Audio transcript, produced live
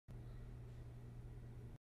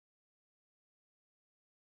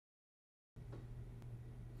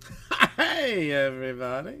Hey,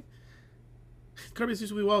 everybody. Kirby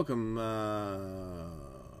seems to be welcome.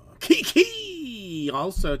 Kiki!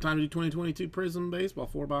 Also, time to do 2022 Prizm Baseball.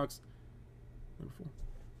 4-box. Number 4.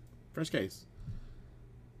 Fresh case.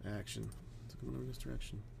 Action. Took him in this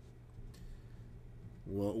direction.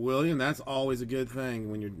 Well, William, that's always a good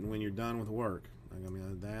thing when you're done with work. I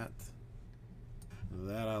mean, that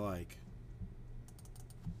I like.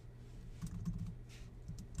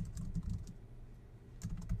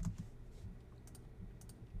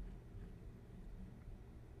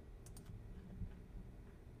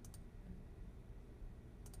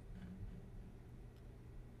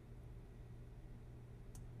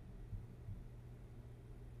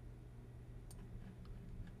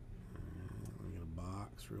 Let me get a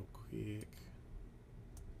box real quick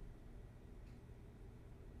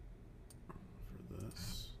for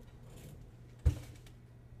this.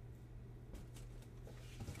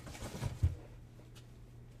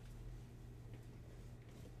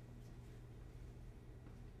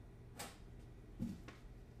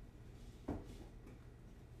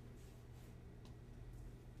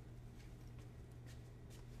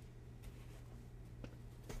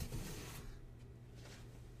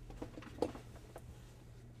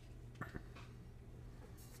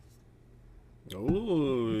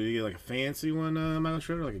 Oh, you get like a fancy one, Michael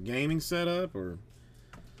Schroeder, like a gaming setup, or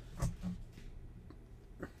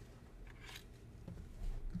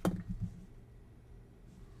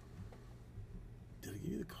did I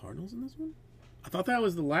give you the Cardinals in this one? I thought that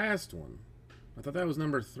was the last one. I thought that was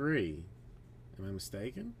number 3. Am I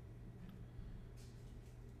mistaken?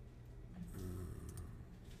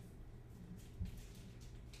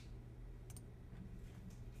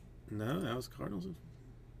 No, that was Cardinals.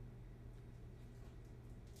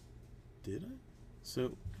 Did I?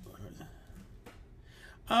 So,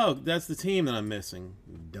 oh, that's the team that I'm missing.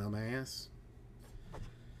 Dumbass.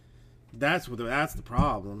 That's the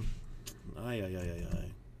problem. Ay.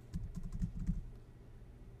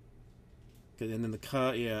 And then the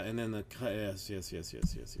cut, yeah, and then the cut. Yes.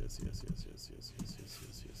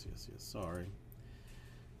 Sorry,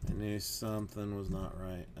 I knew something was not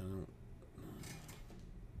right. I don't.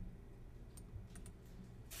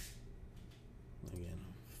 Again,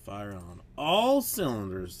 fire on all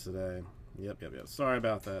cylinders today. Yep. Sorry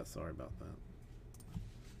about that.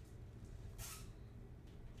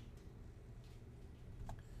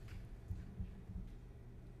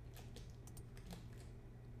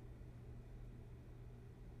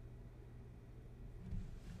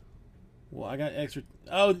 Well, I got extra.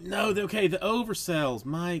 Oh no! Okay, the oversells.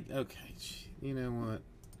 My okay. You know what?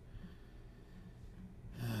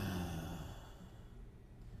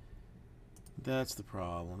 That's the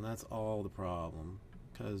problem. That's all the problem.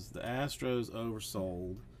 Because the Astros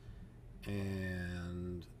oversold,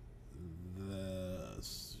 and the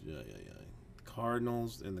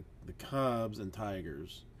Cardinals and the Cubs and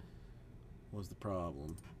Tigers was the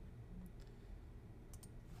problem.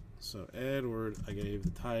 So Edward, I gave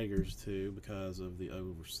the Tigers to because of the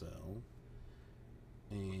oversell.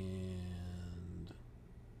 And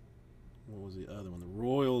what was the other one? The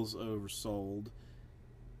Royals oversold.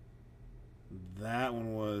 That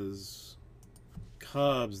one was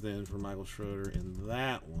Cubs then for Michael Schroeder in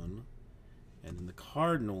that one. And then the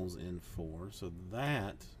Cardinals in 4. So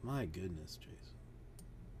that, my goodness, Jason.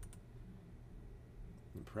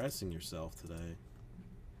 Impressing yourself today.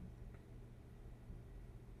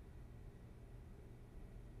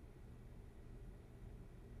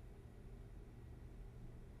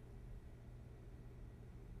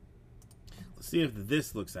 Let's see if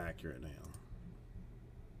this looks accurate now.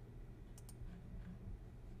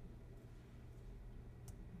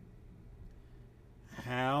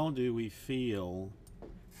 How do we feel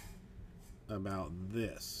about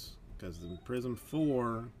this? Because in Prizm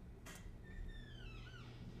 4,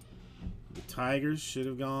 the Tigers should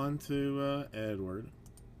have gone to Edward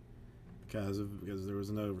because there was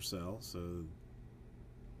an oversell. So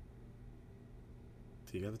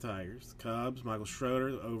you got the Tigers, the Cubs, Michael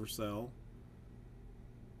Schroeder oversell,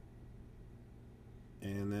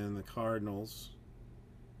 and then the Cardinals.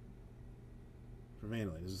 For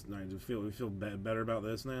Vanderlei, do we feel better about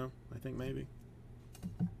this now? I think maybe.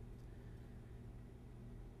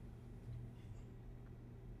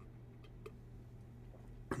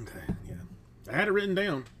 Okay, yeah. I had it written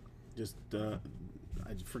down. Just I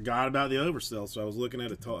forgot about the oversell, so I was looking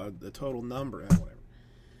at a total number. Whatever.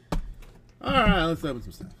 All right, let's open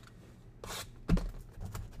some stuff.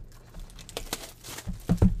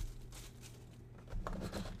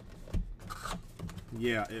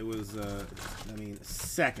 Yeah, it was, I mean,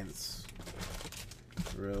 seconds.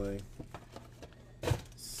 Really.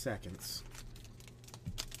 Seconds.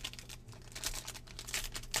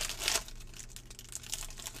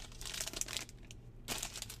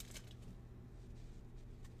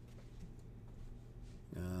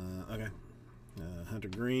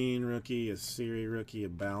 Hunter Green rookie, a Siri rookie, a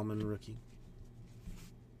Bauman rookie.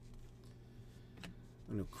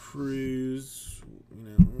 No Cruz. You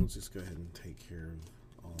know, let's just go ahead and take care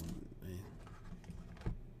of all of it.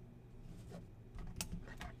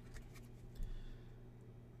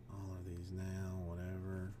 All of these now,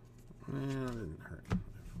 whatever. Well, it didn't hurt.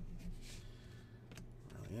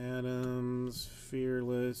 Whatever. Riley Adams,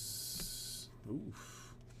 Fearless. Oof.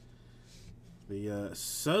 The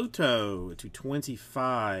Soto to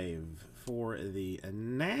 25 for the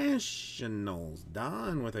Nationals.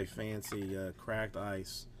 Don with a fancy cracked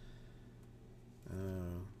ice.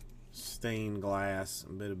 Stained glass.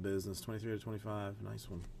 A bit of business. 23 to 25. Nice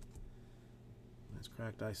one. Nice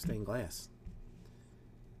cracked ice stained glass.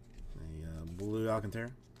 A blue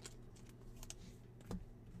Alcantara.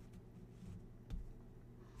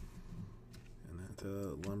 And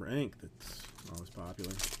that Lumber Ink that's always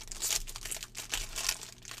popular.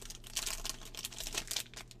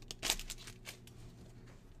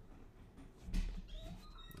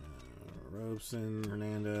 Robeson,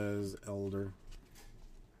 Hernandez, Elder.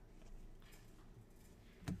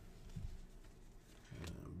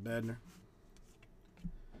 Bednar.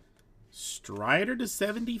 Strider to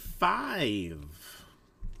 75.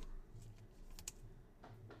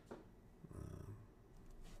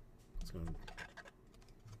 It's going to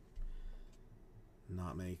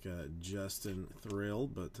not make Justin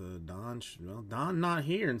thrilled, but Don, well, Don not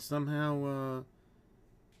here, and somehow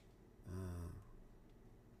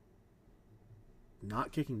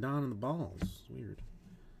not kicking Don in the balls. Weird.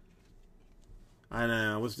 I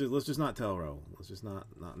know. Let's just not tell Raul. Let's just not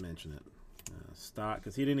mention it. Stock,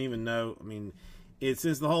 because he didn't even know. I mean,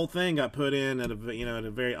 since the whole thing got put in at a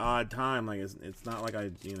very odd time. Like it's not like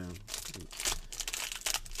I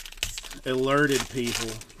alerted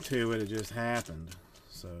people to it. It just happened.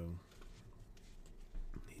 So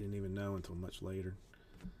he didn't even know until much later.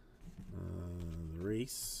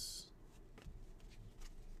 Reese.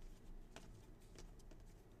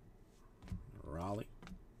 Raleigh.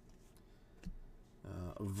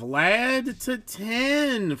 Vlad to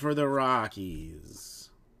 10 for the Rockies.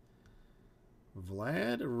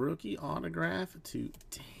 Vlad, rookie autograph to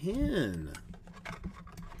 10.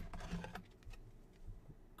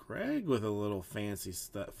 Greg with a little fancy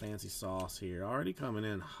sauce here. Already coming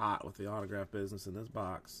in hot with the autograph business in this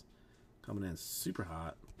box. Coming in super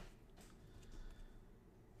hot.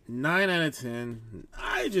 9 out of 10.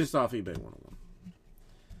 I just thought eBay 101.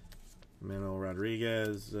 Manuel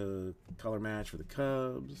Rodriguez, color match for the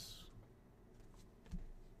Cubs.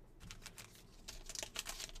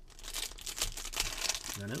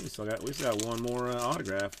 I know we still got one more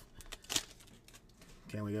autograph.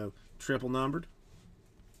 Can we go triple numbered?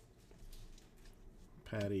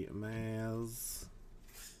 Patty Maz.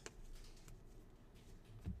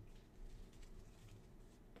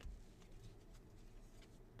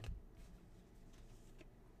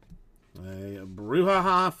 A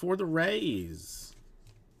brouhaha for the Rays.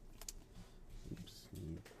 Oops.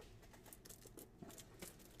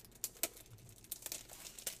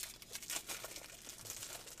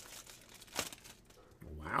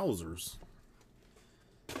 Wowzers.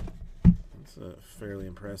 That's fairly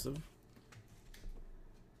impressive.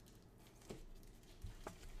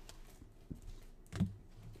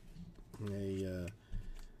 A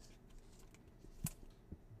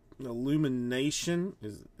illumination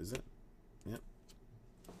is it? Yep.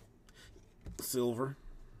 Silver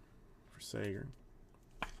for Sager.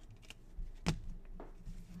 And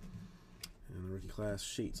the rookie class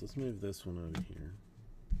sheets. Let's move this one over here.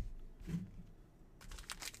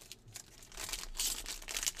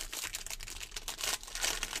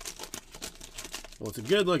 Well, it's a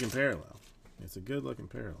good looking parallel. It's a good looking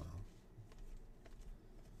parallel.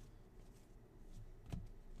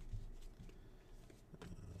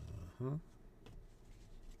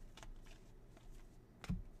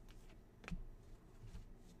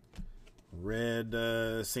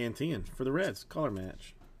 Red Santian for the Reds. Color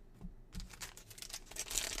match.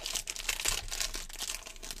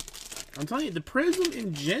 I'm telling you, the Prizm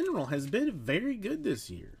in general has been very good this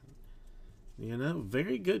year. You know,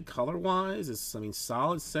 very good color-wise. It's, I mean,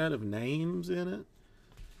 solid set of names in it.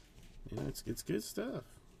 You know, it's good stuff.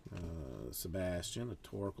 Sebastian, a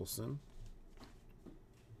Torkelson.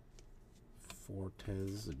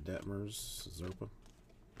 Fortes, Detmers, Zerpa.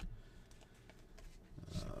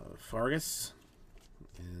 Fargus.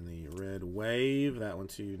 And the Red Wave. That one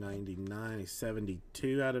to 99. A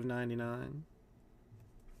 72 out of 99.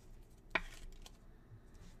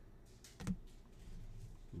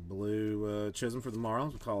 Blue Chisholm for the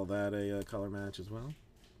Marlins. We'll call that a color match as well.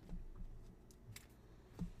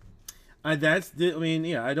 I mean,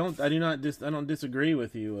 yeah, I don't disagree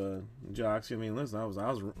with you, Jocks. I mean, listen, I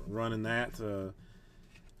was running that,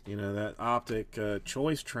 that optic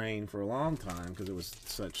choice train for a long time because it was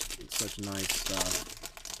such nice stuff.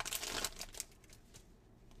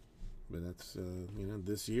 But that's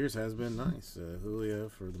this year's has been nice. Julio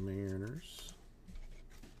for the Mariners.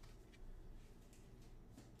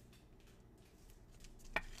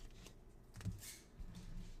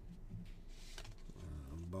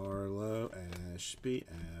 Barlow, Ashby,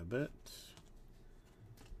 Abbott,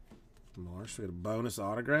 Marsh. We got a bonus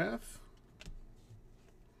autograph.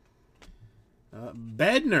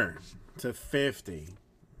 Bednar /50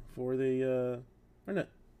 for the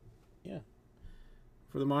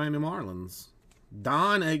for the Miami Marlins.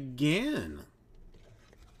 Don again.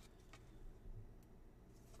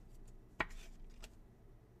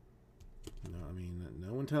 No, I mean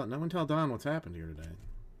no one tell Don what's happened here today.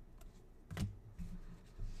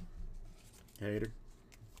 Hater.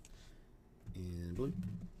 And blue.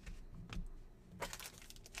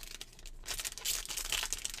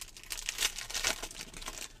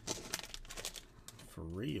 For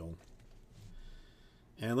real.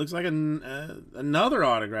 And it looks like another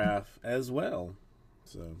autograph as well.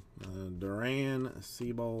 So, Duran,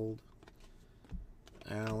 Seabold,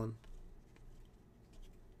 Allen,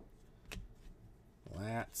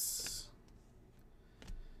 Latz.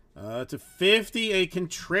 /50, a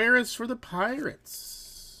Contreras for the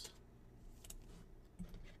Pirates.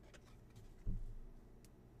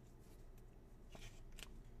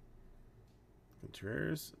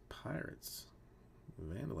 Contreras, Pirates.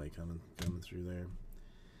 Vandalay coming through there.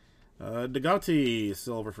 Degotti,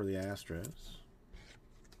 silver for the Astros.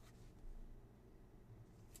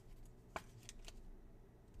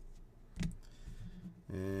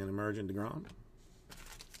 And Emergent DeGrom.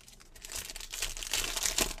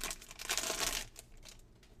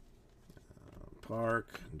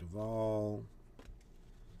 Park, Duvall,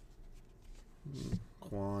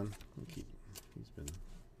 Quan. He's been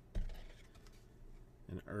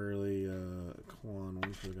an early Quan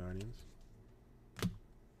one for the Guardians.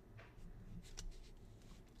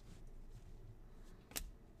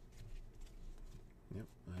 Yep,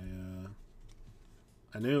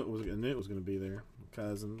 I knew it was going to be there.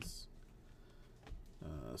 Cousins,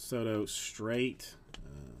 Soto straight.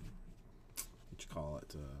 What you call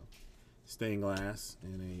it? Stained glass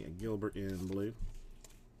and a Gilbert in blue.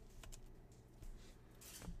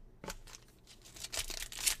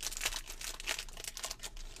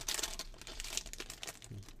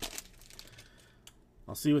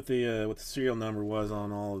 I'll see what the serial number was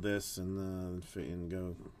on all of this and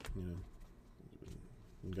go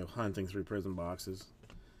go hunting through Prizm boxes.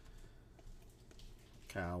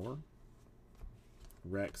 Cower,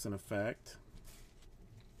 Rex in effect.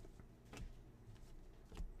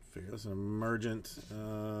 Fearless and Emergent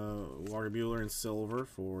Walker Buehler in silver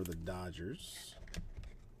for the Dodgers.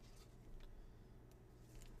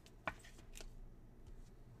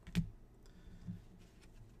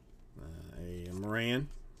 A Moran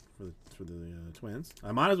for the Twins.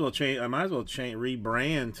 I might as well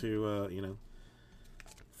rebrand to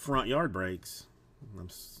front yard breaks.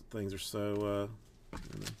 Things are so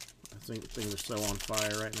I think things are so on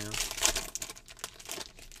fire right now.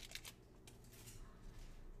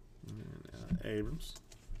 Abrams.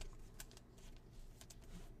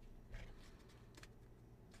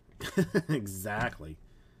 Exactly.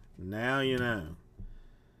 Now you know.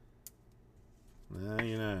 Now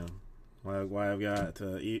you know why I've got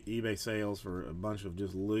eBay sales for a bunch of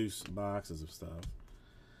just loose boxes of stuff.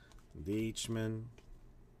 Deechman,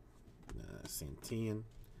 Santian,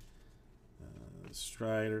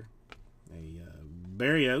 Strider, a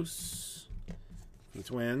Barrios for the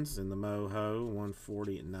Twins in the Moho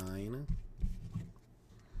 149.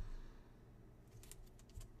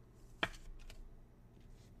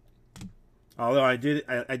 Although I did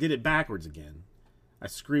it backwards again. I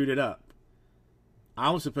screwed it up.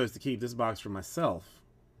 I was supposed to keep this box for myself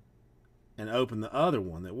and open the other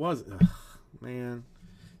one that wasn't. Man.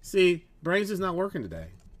 See, brains is not working today.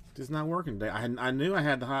 Just not working today. I knew I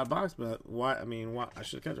had the hot box, but why? I mean, why? I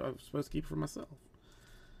should have kept it. I was supposed to keep it for myself.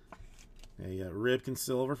 A Ripken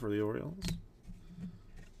silver for the Orioles.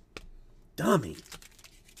 Dummy.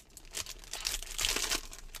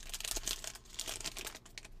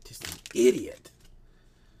 Just an idiot.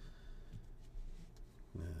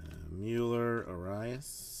 Mueller,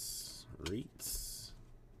 Arias, Reitz,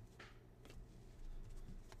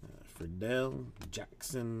 Friedel,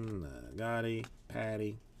 Jackson, Gotti,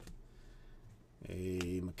 Patty.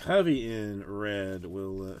 A McCovey in red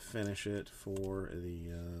will finish it for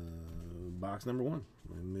the box number 1.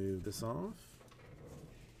 Let me move this off.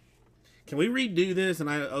 Can we redo this and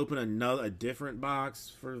I open a different box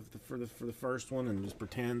for the first one and just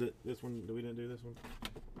pretend that this one we didn't do this one?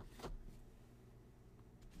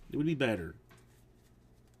 It would be better.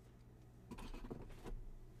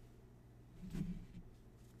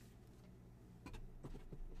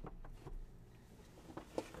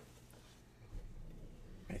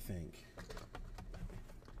 I think.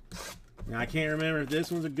 Now I can't remember if this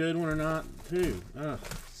one's a good one or not, too.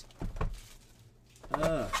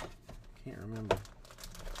 Can't remember.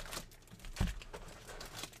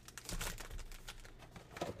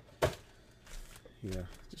 Yeah,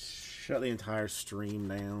 just shut the entire stream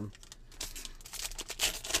down.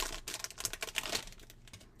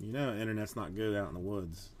 You know, internet's not good out in the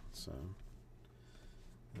woods. So,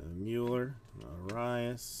 Mueller,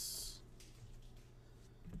 Arias,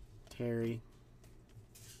 Terry,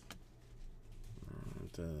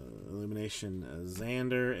 Illumination,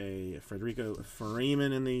 Xander, a Federico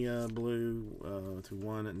Freeman in the blue to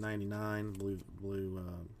 1/99, blue.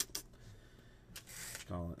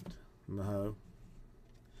 Call it Maho.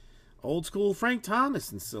 Old school Frank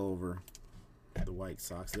Thomas in silver. The White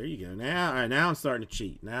Sox. There you go. Now, all right, now I'm starting to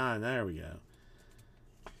cheat. Now, there we go.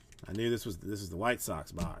 I knew this is the White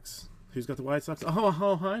Sox box. Who's got the White Sox?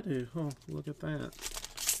 Oh, I do. Oh, look at that.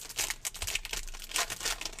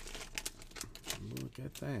 Look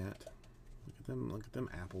at that. Look at them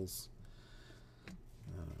apples.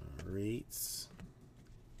 Reitz.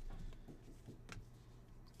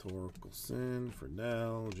 Torkelson,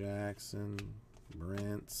 Friedel, Jackson,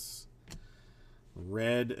 Brentz.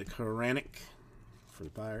 Red Koranic for the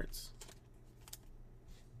Pirates.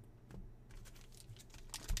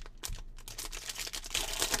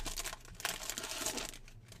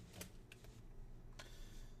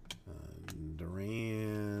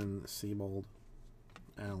 Duran, Seabold,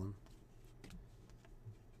 Allen,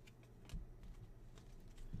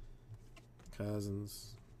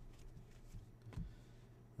 Cousins,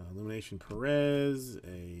 Illumination Perez,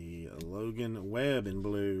 a Logan Webb in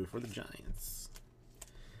blue for the Giants.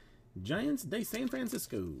 Giants de San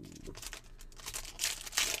Francisco.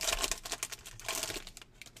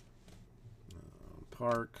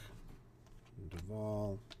 Park,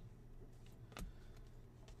 Duvall,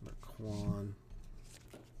 Marquand.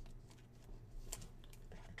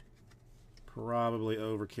 Probably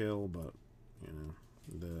overkill, but you know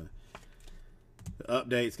the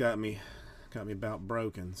updates got me about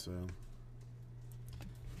broken. So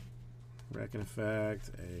Wrecking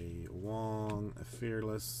Effect, a Wong, a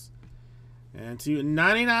Fearless, and to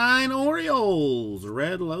 99 Orioles,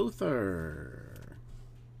 Red Lothar.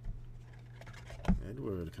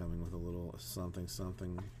 Edward coming with a little something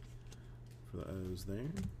for the O's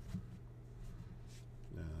there.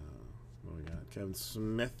 What we got? Kevin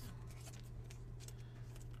Smith.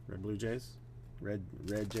 Red Blue Jays. Red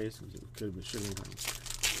Jays. Should have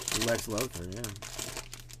been Lex Lothar, yeah.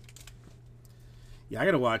 Yeah, I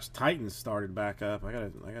gotta watch Titans started back up. I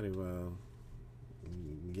gotta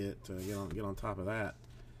get on top of that.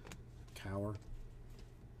 Cower.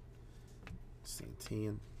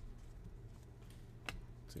 Santian.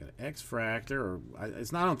 So you got an X-Fractor, or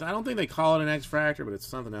it's not. I don't think they call it an X-Fractor, but it's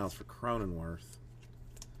something else for Cronenworth.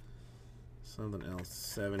 Something else,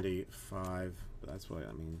 75. That's what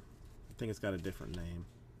I mean. I think it's got a different name.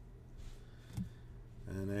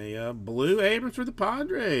 And a blue Abrams for the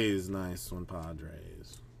Padres. Nice one,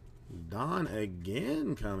 Padres. Don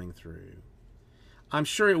again coming through. I'm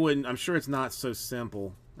sure it wouldn't. I'm sure it's not so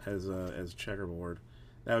simple as checkerboard.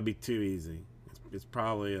 That would be too easy. It's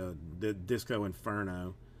probably a Disco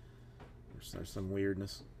Inferno or some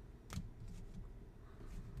weirdness.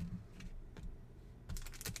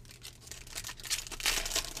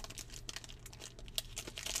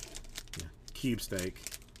 Yeah, cube steak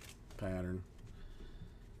pattern.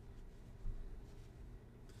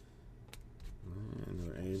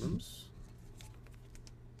 Another Abrams.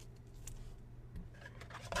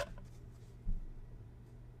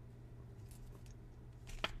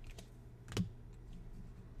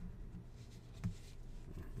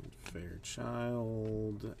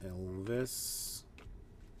 Fairchild, Elvis.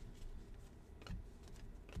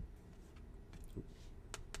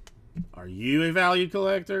 Are you a valued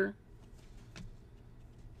collector?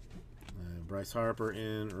 Bryce Harper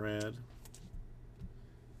in red.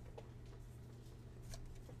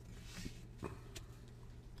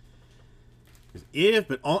 If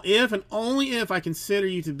and only if I consider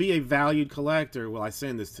you to be a valued collector, will I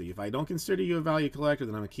send this to you. If I don't consider you a valued collector,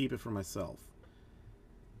 then I'm going to keep it for myself.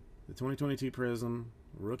 The 2022 Prizm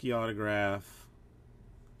rookie autograph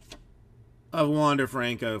of Wander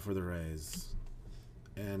Franco for the Rays.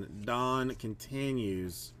 And Don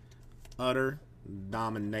continues utter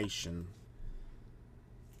domination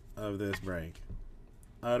of this break.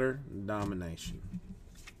 Utter domination.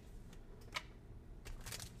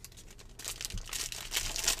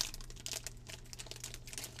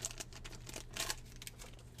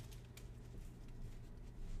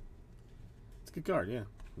 It's a good card, yeah.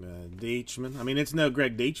 Deichmann. I mean, it's no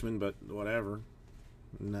Greg Deichmann, but whatever.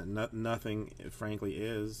 Nothing, frankly,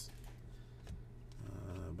 is.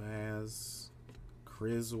 Baz.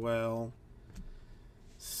 Criswell.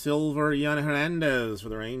 Silver. Yan Hernandez for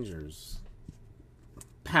the Rangers.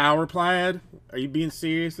 Power Plaid? Are you being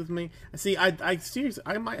serious with me? See, I seriously,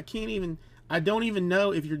 I can't even. I don't even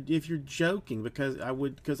know if you're joking because I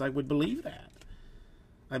would believe that.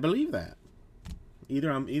 I believe that.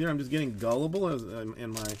 Either I'm just getting gullible as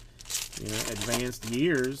in my advanced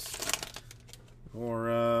years, or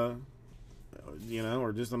or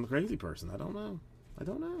just I'm a crazy person. I don't know.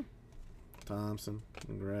 Thompson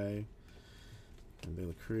and Gray and De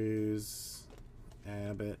La Cruz,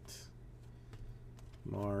 Abbott,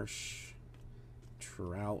 Marsh,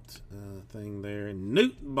 Trout thing there, and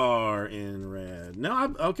Nootbaar in red.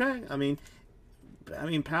 No, okay. I mean,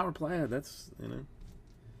 Power Plaid. That's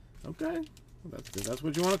okay. That's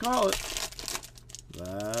what you want to call it.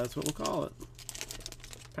 That's what we'll call it.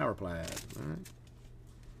 Power Plaid. All right.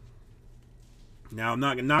 Now I'm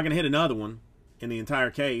not gonna hit another one in the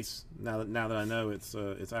entire case. Now that I know its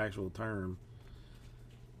actual term.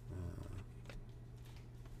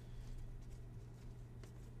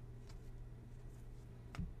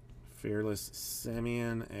 Fearless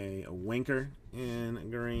Simeon, a Winker in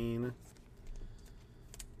green.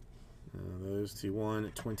 Those two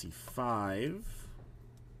 125.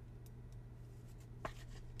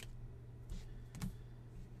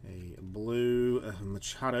 A blue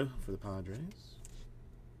Machado for the Padres.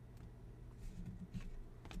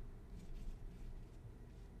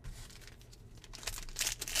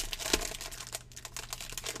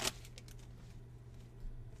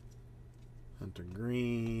 Hunter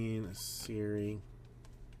Green, a Siri.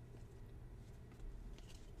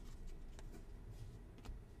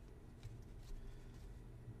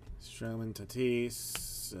 Stroman,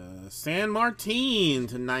 Tatis, San Martin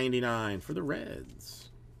to 99 for the Reds.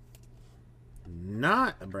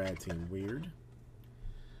 Not a Brad team. Weird,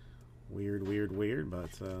 but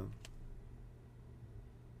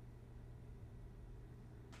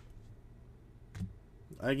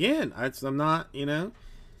again, I'm not,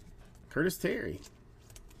 Curtis Terry,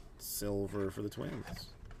 silver for the Twins.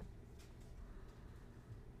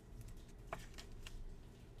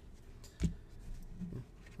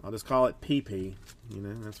 I'll just call it PP.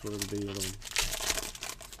 That's what it'll be.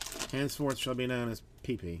 Henceforth shall be known as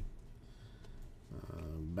PP.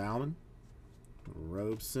 Bauman,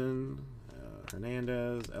 Robeson,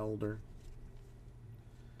 Hernandez, Elder,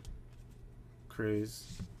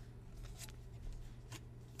 Cruz,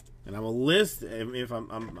 and I will list if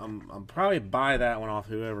I'm probably buy that one off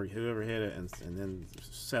whoever hit it and then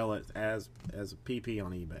sell it as a PP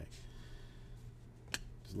on eBay.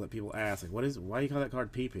 Just let people ask, like, why do you call that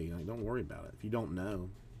card PP? Like, don't worry about it. If you don't know,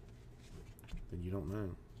 then you don't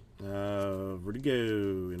know.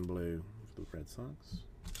 Vertigo in blue for the Red Sox.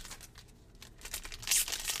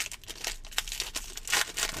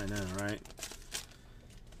 I know, right?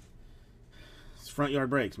 It's front yard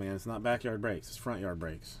breaks, man. It's not backyard breaks. It's front yard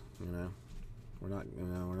breaks. We're not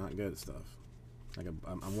good at stuff. Like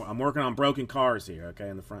I'm working on broken cars here, okay,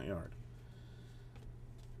 in the front yard.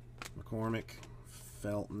 McCormick,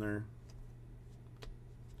 Feltner,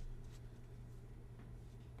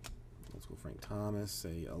 old school Frank Thomas,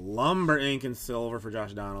 a Lumber ink and silver for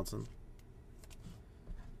Josh Donaldson.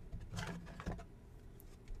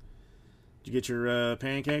 Did you get your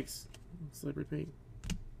pancakes, Slippery Pete?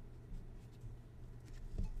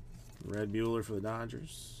 Red Bueller for the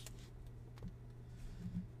Dodgers.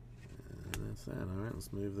 And that's that. All right,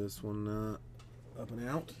 let's move this one up and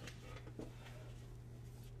out.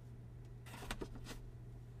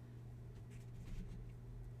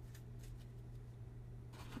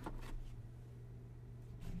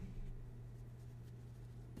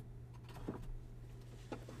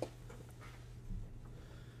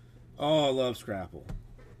 Oh, I love Scrapple.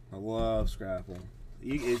 I love Scrapple.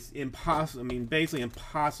 It's impossible. I mean, basically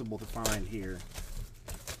impossible to find here.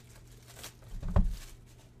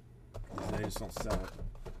 They just don't sell it.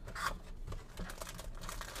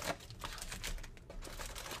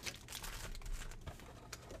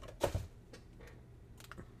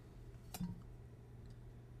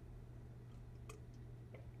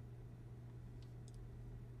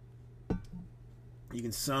 You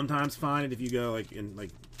can sometimes find it if you go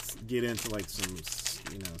get into some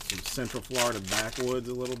Central Florida backwoods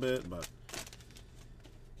a little bit, but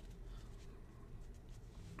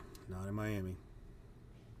by Miami.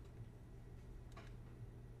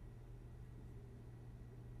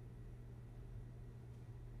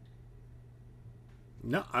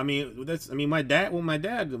 No, I mean my dad. Well, my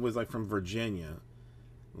dad was like from Virginia,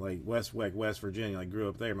 like West Virginia. Like grew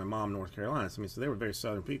up there. My mom North Carolina. So, I mean, so they were very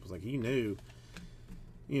Southern people. Like he knew,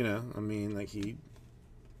 you know. I mean, like he,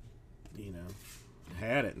 you know,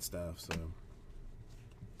 had it and stuff. So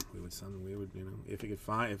we would, you know, if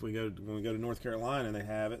when we go to North Carolina and they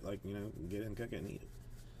have it, like, you know, get it and cook it and eat it.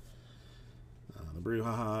 The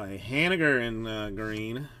Brouhaha, a Haniger in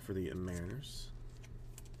green for the Mariners.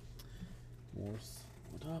 More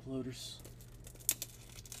top loaders.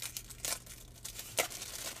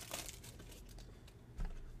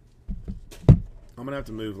 I'm gonna have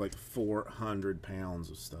to move like 400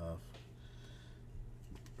 pounds of stuff.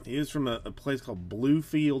 He is from a place called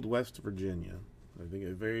Bluefield, West Virginia. I think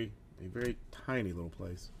a very tiny little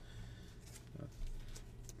place.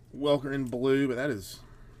 Welker in blue, but that is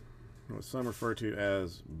what some refer to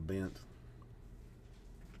as bent,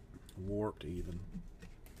 warped even.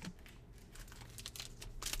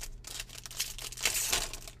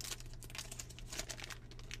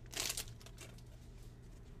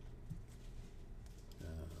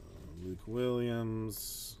 Luke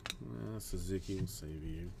Williams, Suzuki will save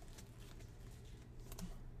you.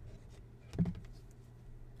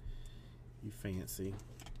 You fancy.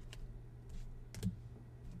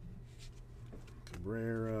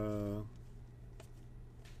 Cabrera,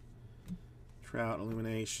 Trout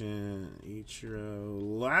Illumination, Ichiro,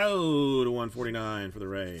 loud 149 for the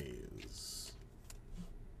Rays.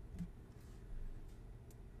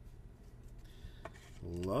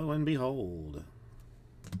 Lo and behold.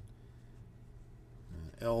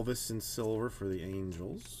 Elvis in silver for the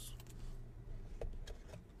Angels.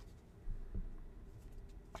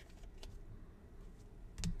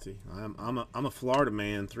 See, I'm a Florida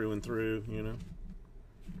man through and through, you know.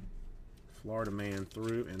 Florida man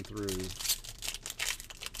through and through.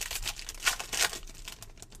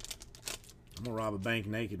 I'm gonna rob a bank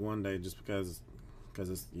naked one day just because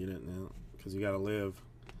it's, you didn't know, because you gotta live.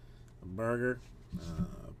 A burger,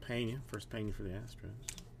 Pena, first Pena for the Astros.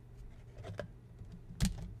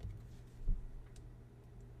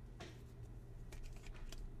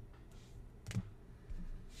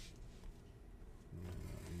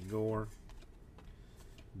 Gore,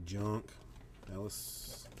 Junk,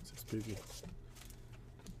 Ellis, spooky,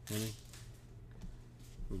 Henny,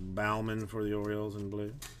 Bauman for the Orioles in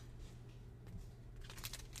blue.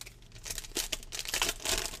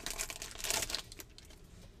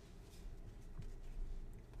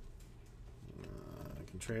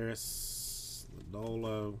 Contreras,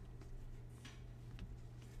 Lodolo,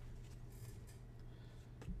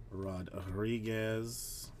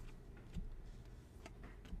 Rodriguez.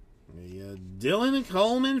 Dylan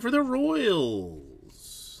Coleman for the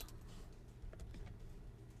Royals.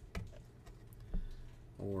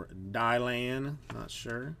 Or Dylan, not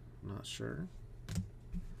sure.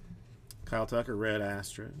 Kyle Tucker, red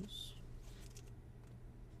Astros.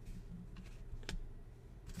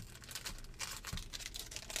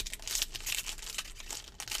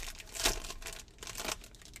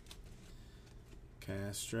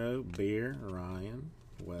 Castro, Beer, Ryan,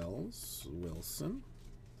 Wells, Wilson.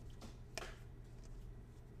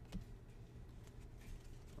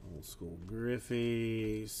 Old school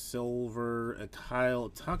Griffey, silver, Kyle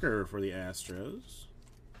Tucker for the Astros.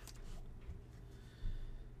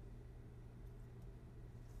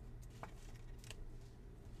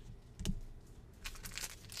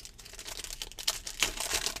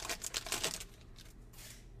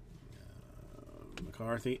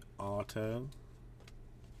 McCarthy, auto.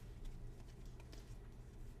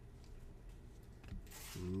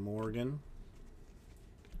 Morgan.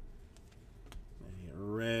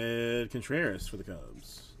 Red Contreras for the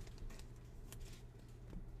Cubs.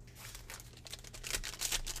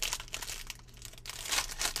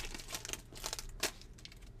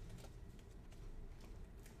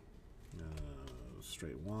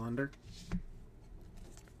 Straight Wander.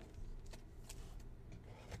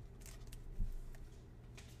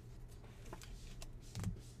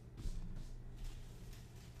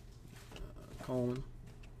 Coleman.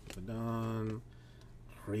 Don.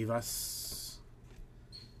 Rivas.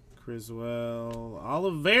 Criswell.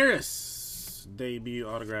 Oliveris. Debut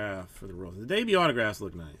autograph for the Royals. The debut autographs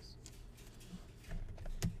look nice.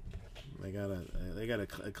 They got a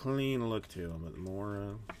clean look to them, but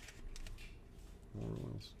more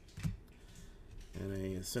Royals. And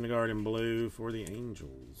a Syndergaard in blue for the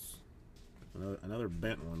Angels. Another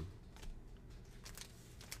bent one.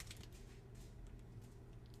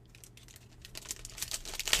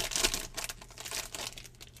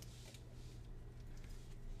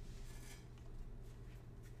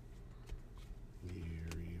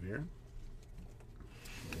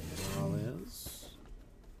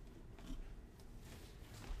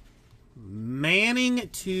 Manning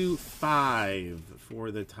to 5 for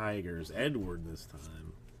the Tigers. Edward this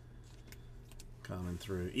time. Coming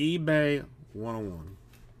through. eBay 101.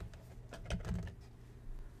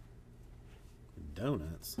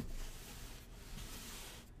 Donuts.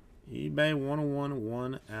 eBay 101,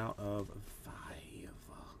 1 out of 5.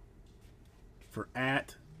 For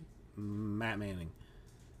at Matt Manning.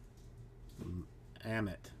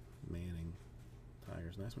 Amit Manning.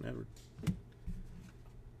 Tigers. Nice one, Edward.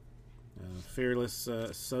 Fearless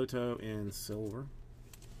Soto in silver.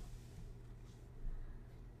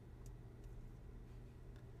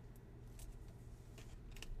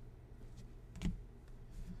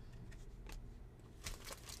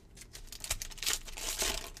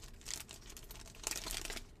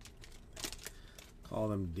 Call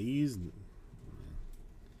them D's.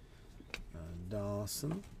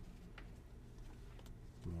 Dawson.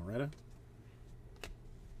 Moretta.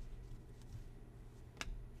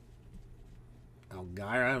 Algier,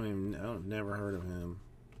 I don't even know. I've never heard of him.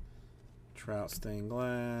 Trout stained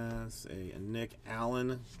glass. A Nick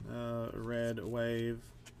Allen red wave.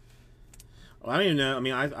 Well, I don't even know. I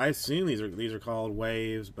mean, I assume these are called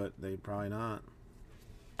waves, but they probably not.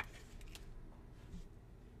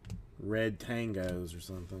 Red tangos or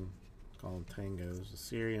something. Call them tangos.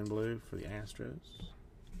 Syrian blue for the Astros.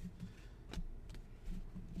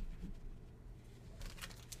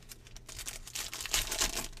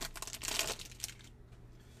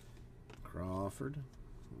 Crawford,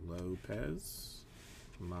 Lopez,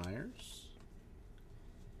 Myers,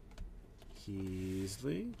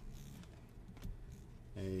 Keasley,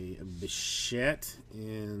 a Bichette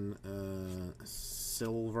in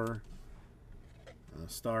silver,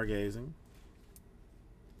 stargazing,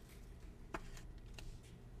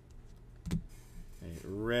 a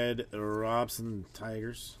red Robson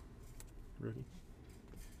Tigers rookie.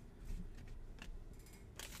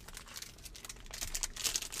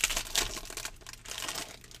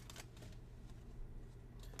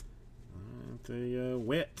 The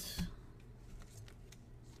Wit.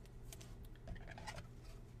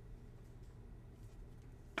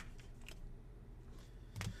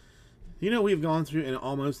 You know, we've gone through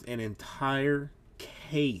almost an entire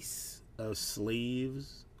case of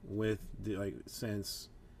sleeves with since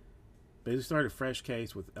basically started a fresh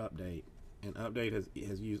case with Update, and Update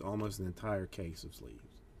has used almost an entire case of sleeves.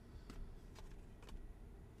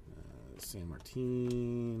 San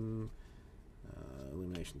Martin.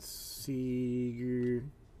 Illumination Seager,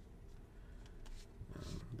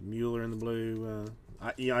 the Mueller in the blue.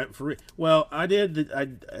 I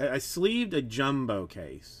sleeved a jumbo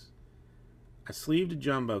case.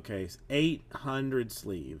 800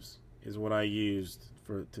 sleeves is what I used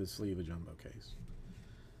to sleeve a jumbo case.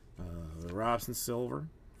 The Robson silver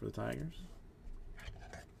for the Tigers.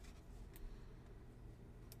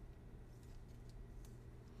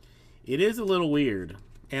 It is a little weird.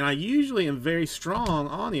 And I usually am very strong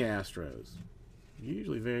on the Astros.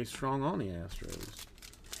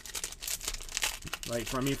 Like,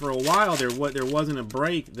 for a while there wasn't a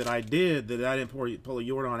break that I did that I didn't pull a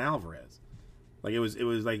Yordan Alvarez. Like, it was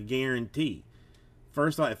like guarantee.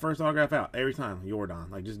 First autograph out every time. Yordan.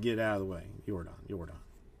 Like, just get it out of the way. Yordan.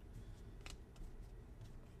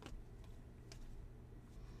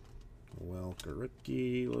 Welker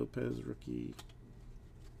rookie. Lopez rookie.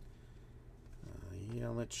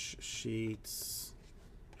 Yelich Sheets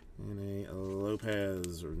and a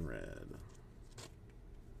Lopez in red.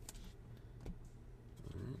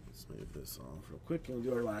 Alright, let's move this off real quick and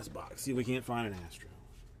we'll do our last box. See if we can't find an Astro.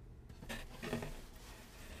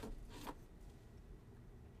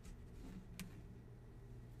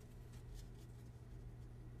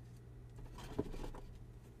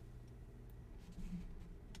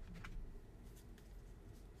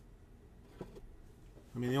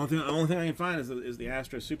 I mean, the only thing I can find is the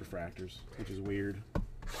Astro Superfractors, which is weird.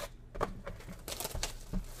 Yeah,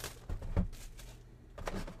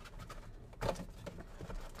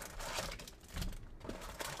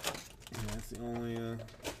 that's the only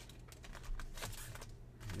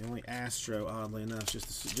Astro, oddly enough, just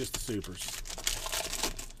the supers,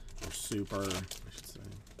 or super, I should say.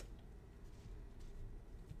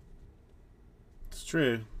 It's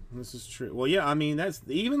true. This is true. Well, yeah, I mean that's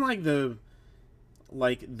even like the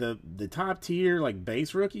top tier like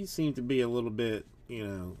base rookies seem to be a little bit, you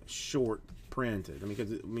know, short printed. I mean,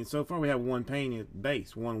 because so far we have one Pena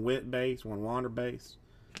base, one Witt base, one Wander base,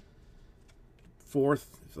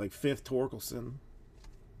 fifth Torkelson.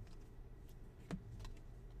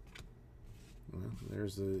 Well,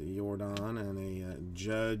 there's a Yordan and a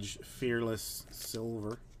Judge Fearless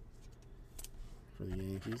silver for the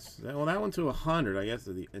Yankees. That one to 100, I guess.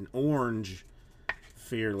 An orange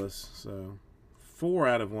Fearless, so. 4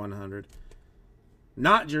 out of 100.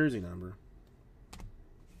 Not jersey number.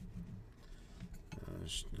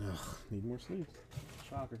 Need more sleeves.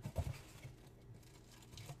 Shocker.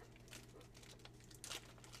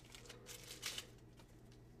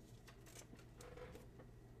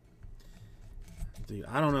 Dude,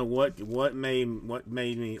 I don't know what made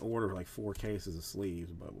me order like 4 cases of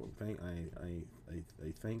sleeves, but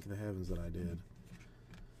I thank the heavens that I did.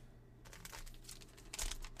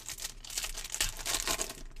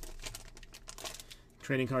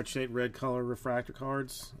 Trading card shaped red color refractor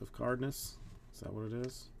cards of Cardness. Is that what it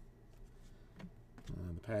is?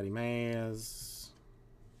 The Patty Maz.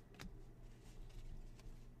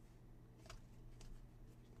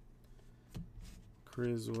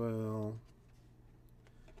 Criswell.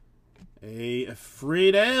 A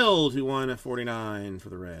Friedel to 149 for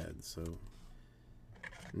the Reds. So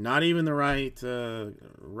not even the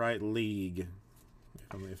right league.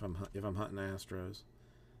 If I'm hunting Astros,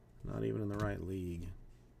 not even in the right league.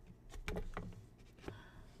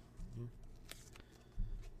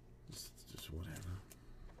 Just whatever.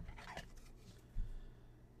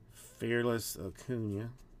 Fearless Acuna.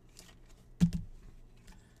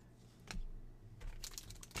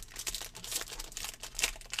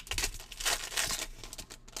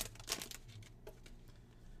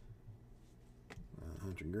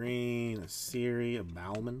 Hunter Green, a Siri, a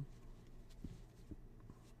Bauman,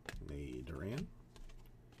 a Duran.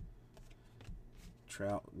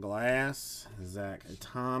 Trout Glass, Zach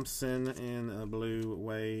Thompson in a blue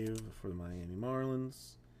wave for the Miami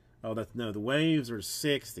Marlins. Oh, the waves are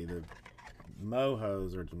 60. The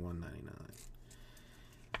Mohos are to 199.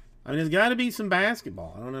 I mean, there's got to be some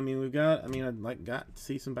basketball. I don't know. I mean, I'd got to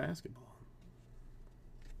see some basketball.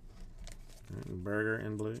 Burger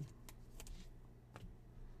in blue.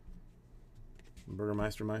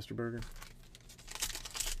 Burgermeister Burger.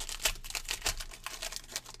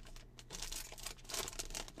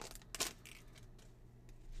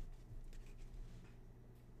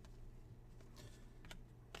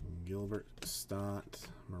 Gilbert, Stott,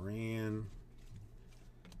 Moran,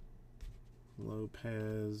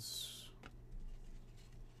 Lopez.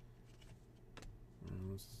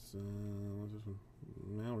 What's this one?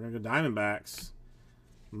 Now we're gonna go Diamondbacks.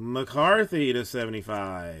 McCarthy to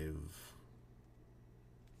 75.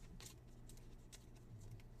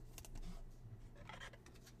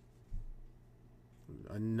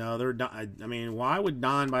 Another. I mean, why would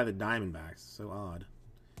Don buy the Diamondbacks? So odd.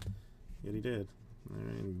 Yet he did. All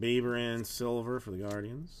right, Bieber in silver for the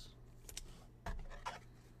Guardians. Oh,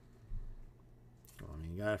 I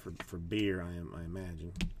mean, you got it for beer, I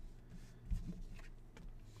imagine.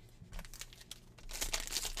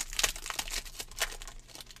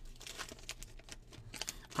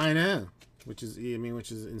 I know, which is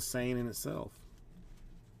insane in itself.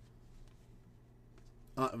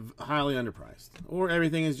 Highly underpriced, or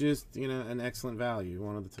everything is just an excellent value.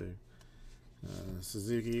 One of the two.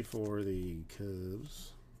 Suzuki for the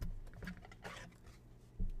Cubs.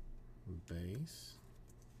 Base.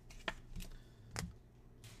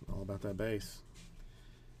 All about that base.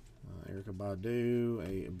 Erica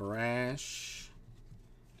Badu, a Brash,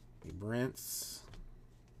 a Brents.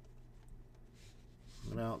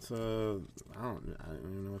 What about I don't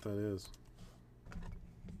even know what that is.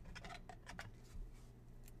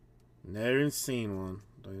 Never seen one.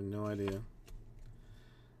 I have no idea.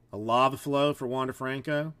 A Lava Flow for Wander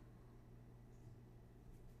Franco.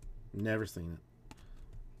 Never seen it.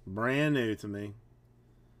 Brand new to me.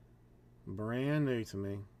 Brand new to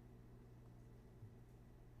me.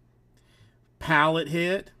 Palette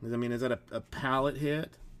hit. I mean, is that a palette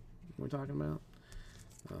hit we're talking about?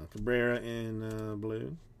 Cabrera in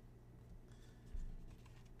blue.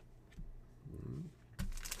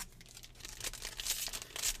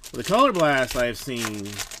 Well, the Color Blast I've seen,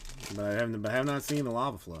 but I have not seen the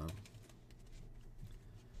Lava Flow.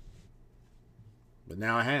 But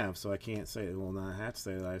now I have, so I can't say it. Well, now I have to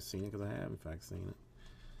say that I've seen it because I have, in fact, seen it.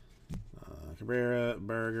 Cabrera,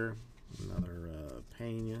 Berger, another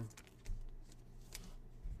Pena.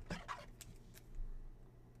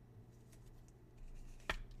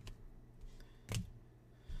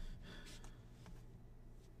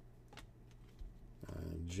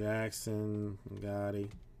 Jackson, Gotti.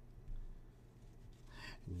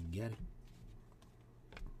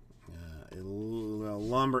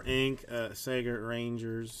 Lumber Inc. Sager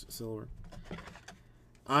Rangers silver.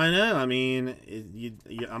 I know. I mean,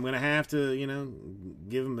 I'm gonna have to,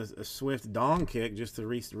 give him a swift dong kick just to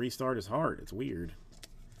restart his heart. It's weird.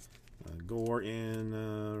 Gore in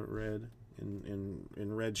red,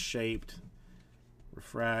 in red shaped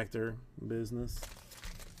refractor business.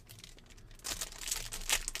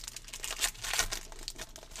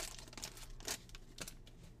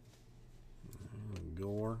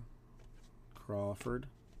 Crawford,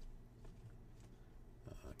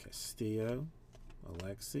 Castillo,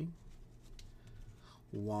 Alexi,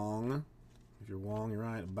 Wong. If you're Wong, you're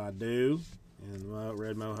right. Badu and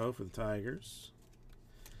red moho for the Tigers.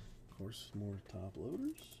 Of course, more top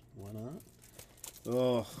loaders. Why not?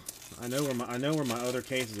 Oh, I know where my other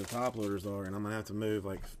cases of top loaders are, and I'm gonna have to move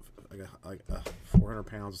like 400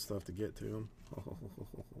 pounds of stuff to get to them.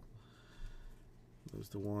 Goes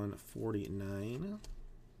to 149.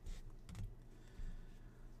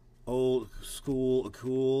 Old school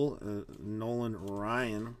cool Nolan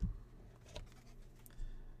Ryan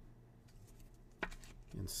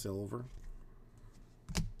in silver.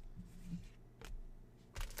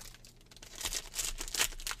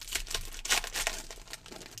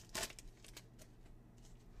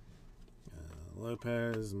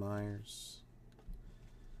 Lopez, Myers,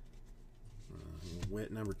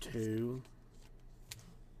 Witt number 2.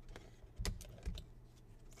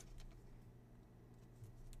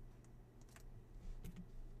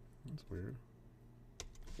 That's weird.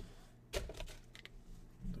 A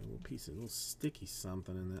little piece of little sticky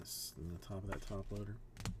something in that in the top of that top loader.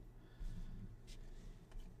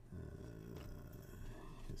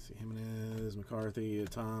 Let's see, Jimenez, McCarthy,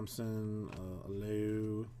 Thompson,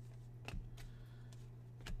 Alou.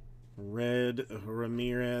 Red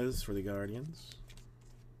Ramirez for the Guardians.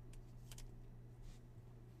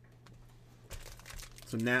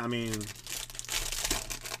 So now, I mean,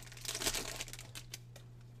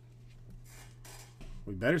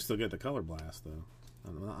 we better still get the Color Blast, though.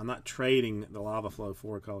 I'm not trading the Lava Flow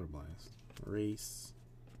for Color Blast. Reese.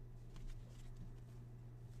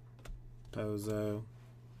 Pozo.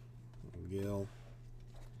 Gill.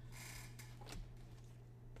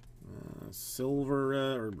 Silver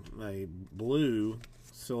or a blue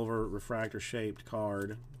silver refractor shaped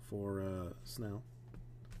card for Snell.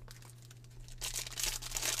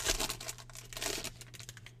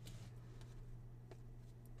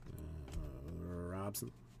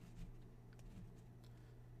 Robson.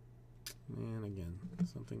 And again,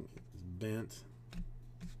 something is bent.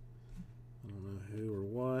 I don't know who or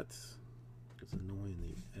what. It's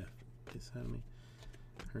annoying the F piss out of me.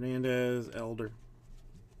 Hernandez, Elder.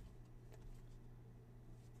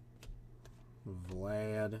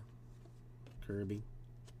 Vlad, Kirby.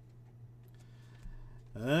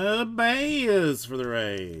 Baez for the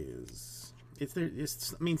Rays. I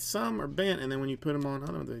mean, some are bent, and then when you put them on, I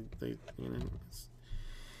don't know, they you know,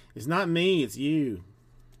 it's not me, it's you.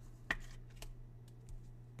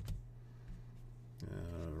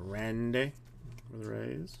 Randy for the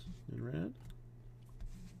Rays in red.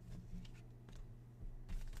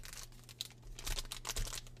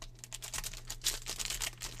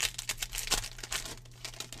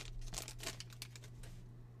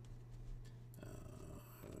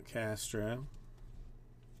 Castro,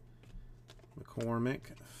 McCormick,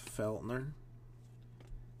 Feltner,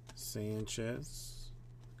 Sanchez,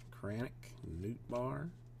 Kranick, Newtbar,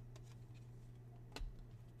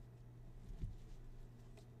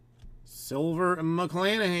 Silver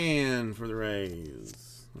McClanahan for the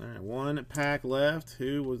Rays. All right, one pack left.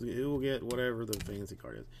 Who will get whatever the fancy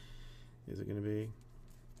card is? Is it going to be?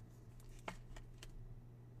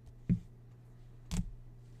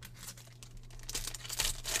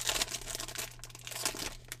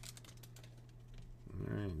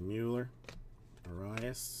 Alright, Mueller,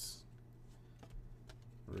 Arias,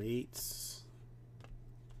 Reitz,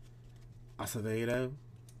 Acevedo,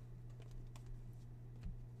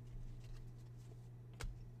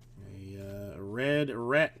 a red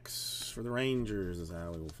Rex for the Rangers is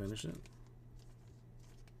how we will finish it.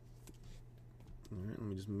 Alright, let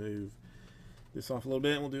me just move this off a little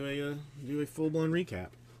bit and we'll do a full-blown recap.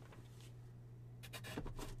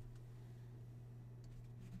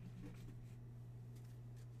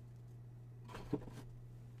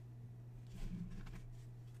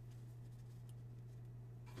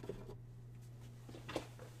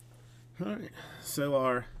 Alright, so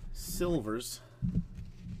our silvers,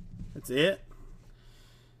 that's it.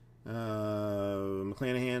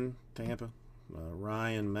 McClanahan, Tampa.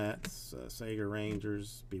 Ryan, Mets. Sager,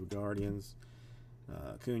 Rangers. Beaver, Guardians.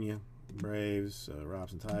 Acuna, Braves.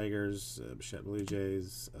 Robson, Tigers. Bichette, Blue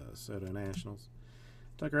Jays. Soto, Nationals.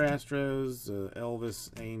 Tucker, Astros.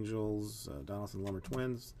 Elvis, Angels. Donaldson, Lumber,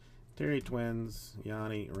 Twins. Terry, Twins.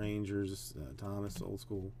 Yanni, Rangers. Thomas, Old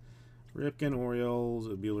School. Ripken, Orioles,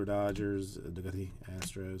 Bueller, Dodgers, Dugutti,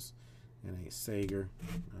 Astros, and a Sager,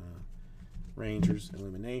 Rangers,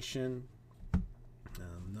 elimination.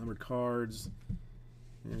 Numbered cards,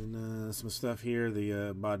 and some stuff here,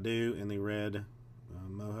 the Badu and the red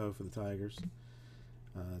Moho for the Tigers.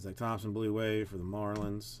 Zach Thompson Blue Wave for the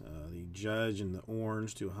Marlins. The Judge in the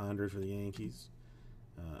orange to 100 for the Yankees.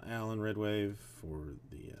 Allen Red Wave for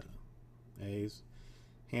the A's.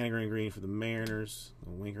 Haniger in green for the Mariners.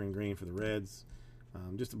 Winker in green for the Reds.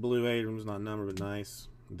 Just a blue Abrams, not numbered but nice.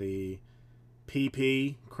 The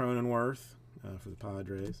PP Cronenworth for the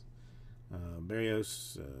Padres.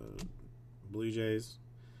 Barrios Blue Jays.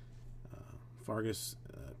 Fargas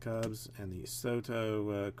Cubs, and the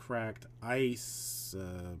Soto cracked ice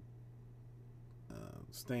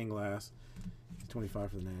stained glass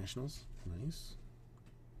 25 for the Nationals. Nice.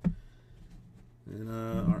 And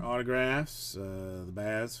our autographs, the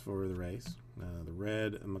Baz for the Rays. The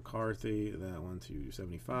red McCarthy, that one to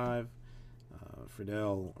 75.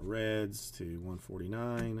 Friedel Reds to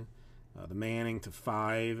 149. The Manning to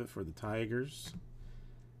 5 for the Tigers.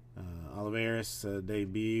 Olivares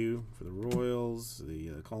debut for the Royals.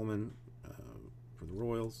 The Coleman for the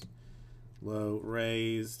Royals. Low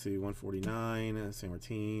Rays to 149. San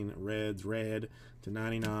Martin Reds red to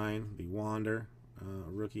 99. The Wander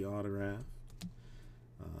rookie autograph.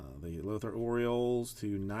 The Lothar Orioles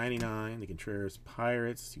to 99. The Contreras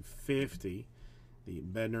Pirates to 50. The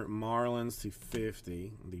Bednar Marlins to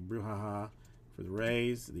 50. The Bruhaha for the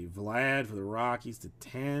Rays. The Vlad for the Rockies to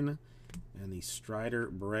 10. And the Strider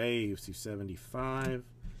Braves to 75.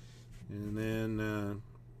 And then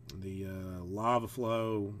the Lava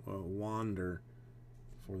Flow Wander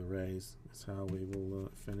for the Rays. That's how we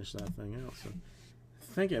will finish that thing out. So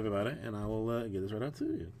thank you, everybody, and I will get this right out to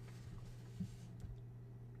you.